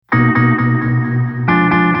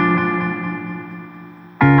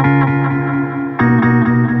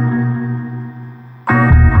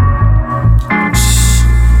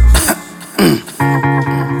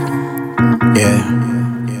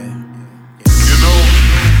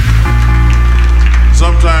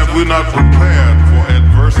we're not prepared for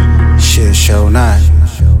adversity. Shit, sure not.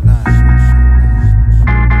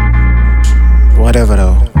 Whatever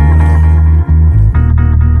though.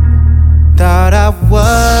 Thought I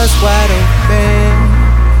was wide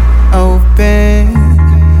open,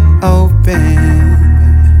 open.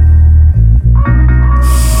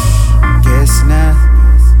 Guess not.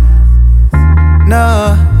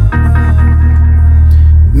 No.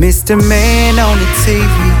 Mr. Man on the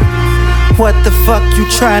TV, what the fuck you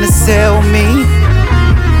tryna sell me?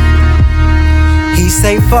 He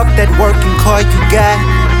say fuck that working car you got,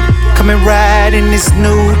 come and ride in this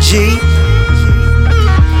new Jeep.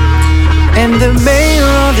 And the mayor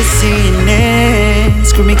on the CNN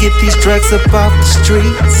screaming, get these drugs up off the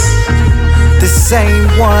streets. The same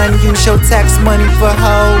one use your tax money for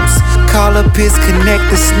hoes, call up his connect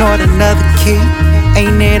and snort another key.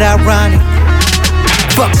 Ain't it ironic?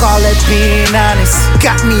 Fuck all that being honest,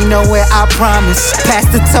 got me nowhere, I promise.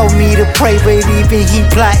 Pastor told me to pray, but even he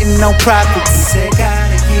plotting on profits. Said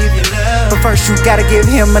gotta give you love, but first you gotta give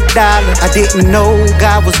him $1. I didn't know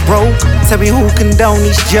God was broke, tell me who condone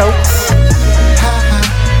these jokes.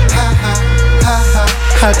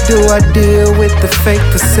 How do I deal with the fake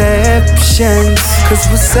perceptions? Cause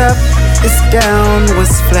what's up is down,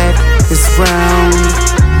 what's flat is round.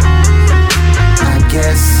 I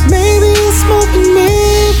guess maybe it's smoking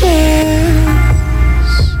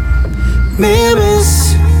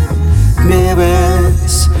mirrors,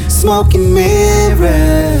 mirrors, smoking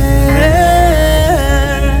mirrors.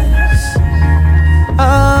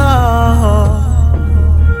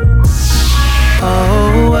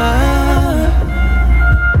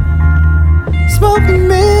 Smoking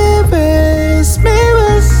mirrors,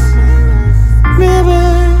 mirrors,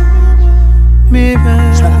 mirrors,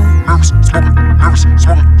 mirrors.